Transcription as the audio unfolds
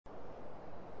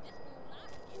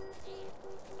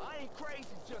crazy,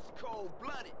 just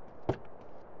cold-blooded.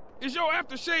 Is your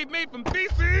aftershave made from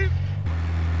feces?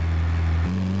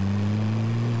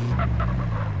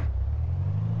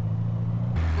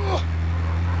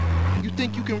 You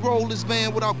think you can roll this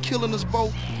van without killing us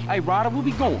both? Hey, Ryder, where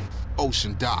we going?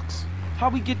 Ocean docks. How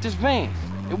we get this van?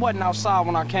 It wasn't outside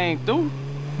when I came through.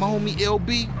 My homie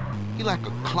LB, he like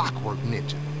a clockwork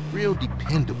ninja. Real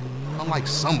dependable, unlike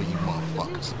some of you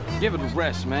motherfuckers. Give it a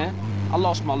rest, man. I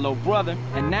lost my little brother,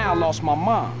 and now I lost my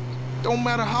mom. Don't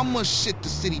matter how much shit the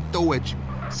city throw at you.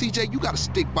 CJ, you gotta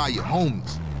stick by your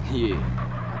homies. Yeah,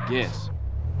 I guess.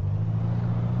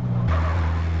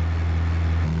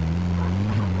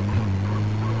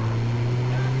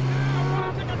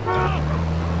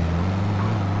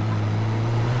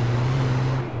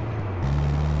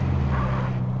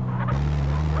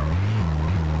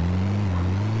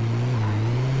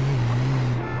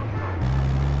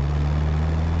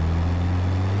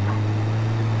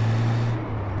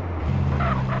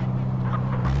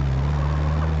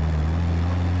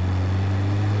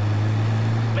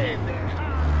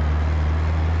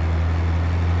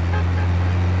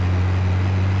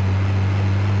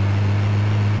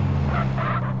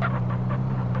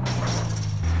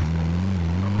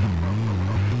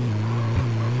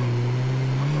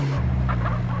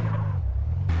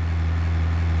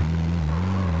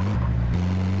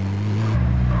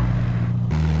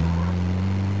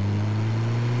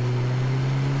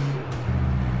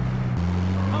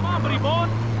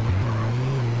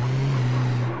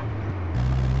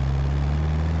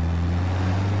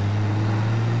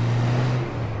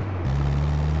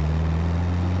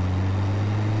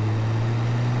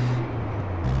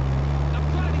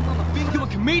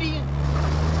 Comedian?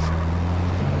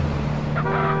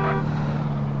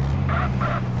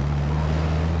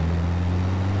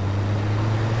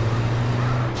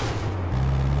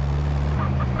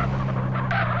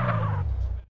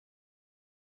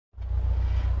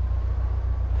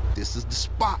 This is the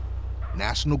spot.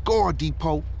 National Guard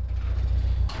Depot.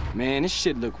 Man, this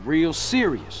shit look real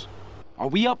serious. Are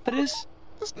we up for this?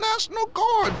 It's National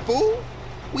Guard, fool.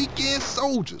 Weekend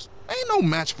soldiers. Ain't no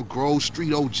match for Grove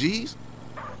Street OGs.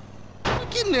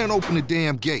 Get in there and open the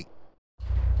damn gate.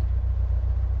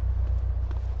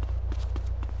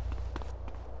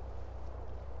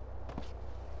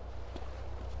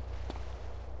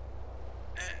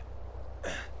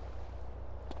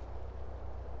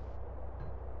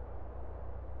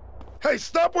 Hey,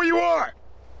 stop where you are!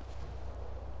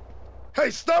 Hey,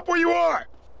 stop where you are!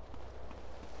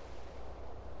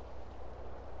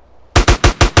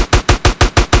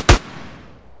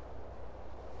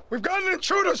 We've got an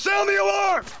intruder! Sound the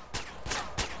alarm!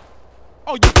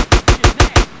 Oh, you get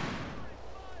nasty.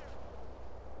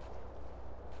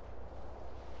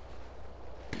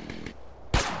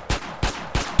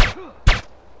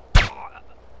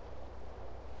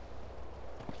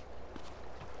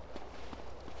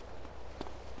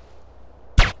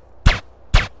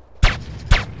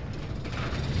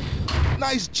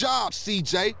 Nice job,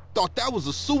 CJ. Thought that was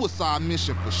a suicide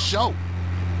mission for sure.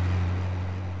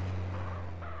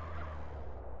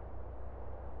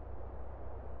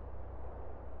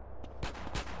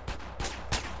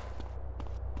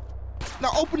 Now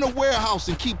open the warehouse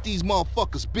and keep these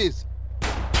motherfuckers busy.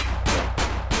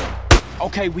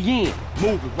 Okay, we in.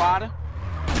 Move it, Ryder.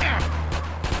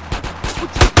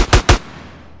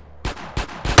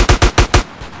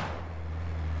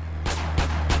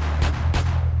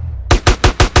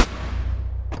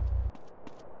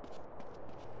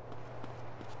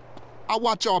 I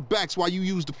watch our backs while you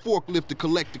use the forklift to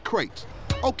collect the crates.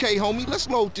 Okay, homie, let's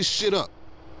load this shit up.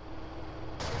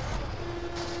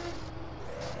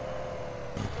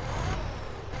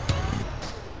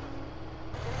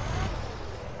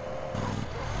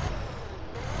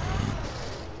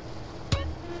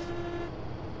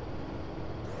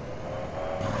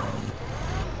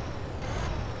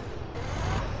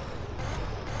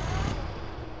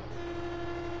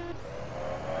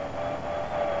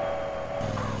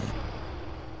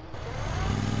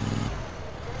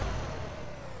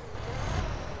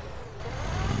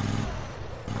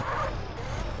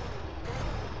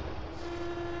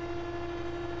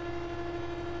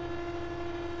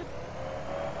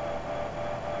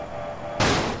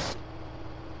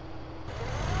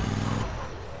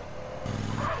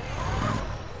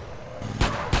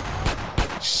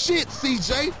 Shit,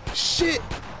 CJ! Shit!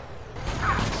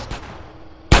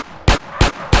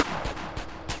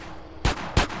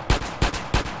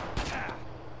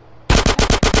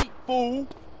 Fool!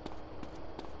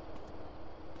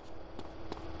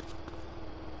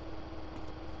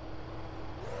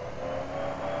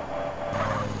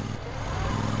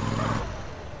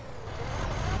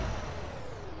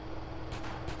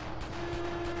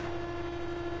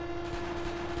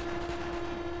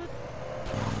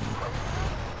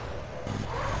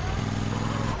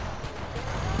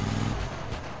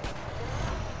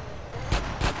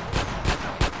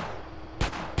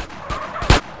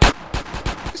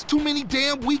 many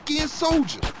damn weekend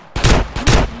soldiers?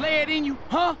 Lay it in you,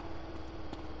 huh?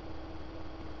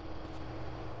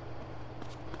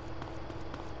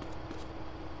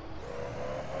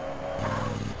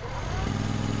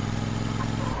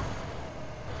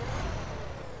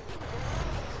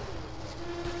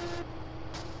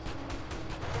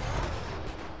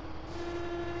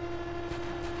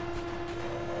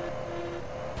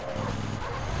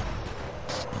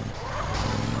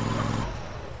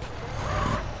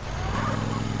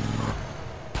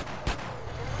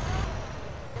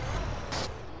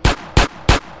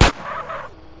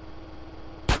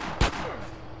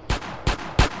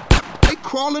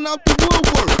 Crawling out the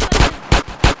woodwork.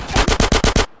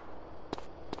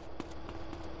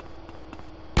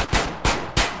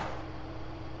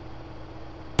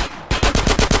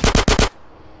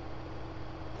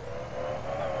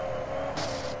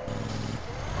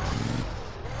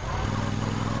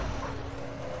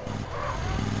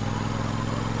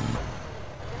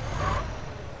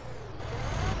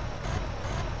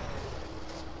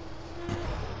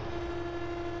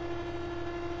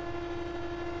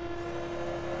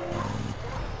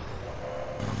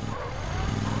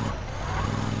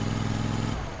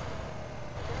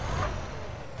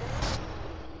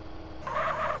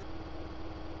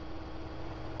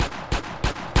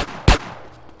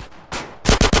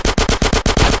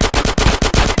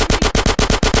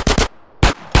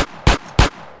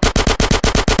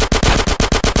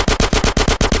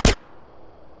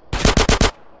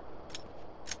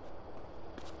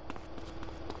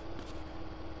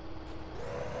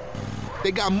 They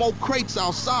got more crates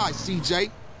outside, CJ.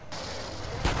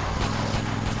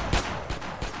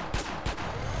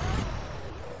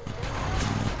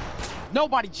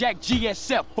 Nobody jack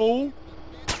GSF, fool.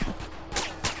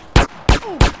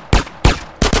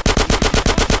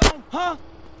 Huh?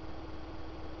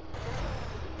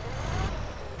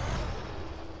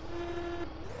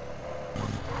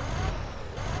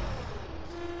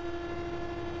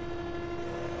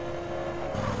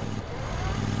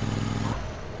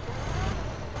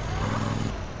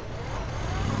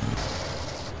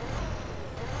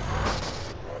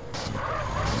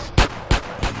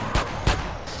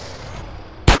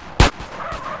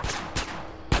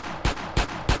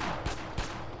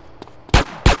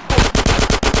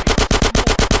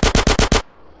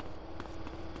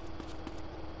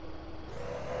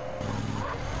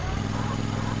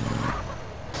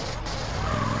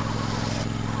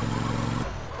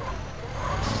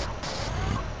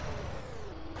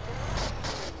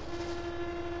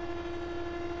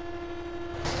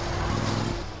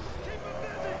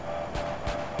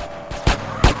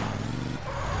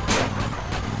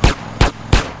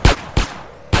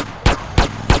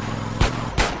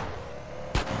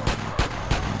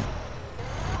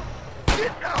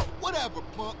 Whatever,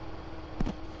 punk.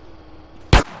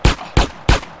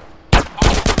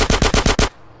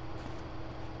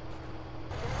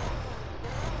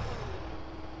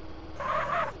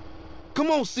 Come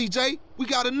on, CJ. We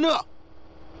got enough.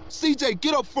 CJ,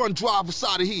 get up front and drive us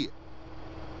out of here.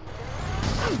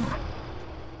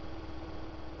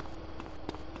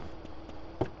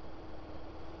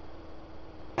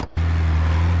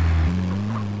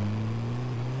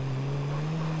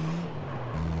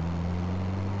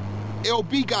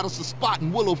 LB got us a spot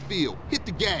in Willowfield. Hit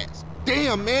the gas.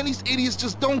 Damn, man, these idiots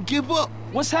just don't give up.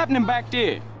 What's happening back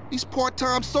there? These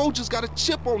part-time soldiers got a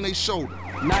chip on their shoulder.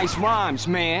 Nice rhymes,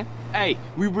 man. Hey,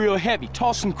 we real heavy.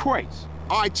 Toss some crates.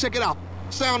 All right, check it out.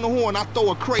 Sound the horn, I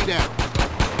throw a crate out.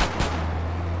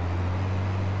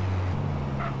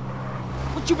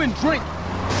 What you been drinking?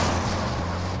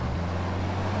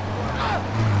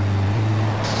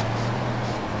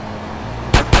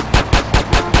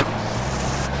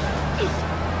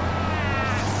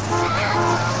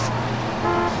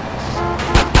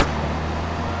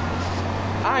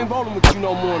 I ain't rolling with you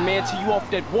no more, man, till you off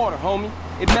that water, homie.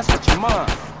 It messed with your mind.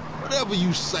 Whatever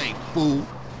you say, fool.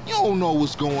 You don't know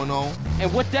what's going on.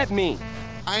 And what that mean?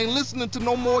 I ain't listening to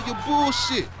no more of your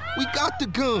bullshit. We got the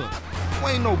gun. You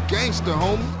ain't no gangster,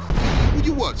 homie.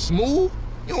 You what, smooth?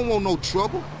 You don't want no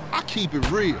trouble. I keep it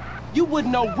real. You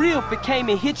wouldn't know real if it came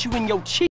and hit you in your cheek.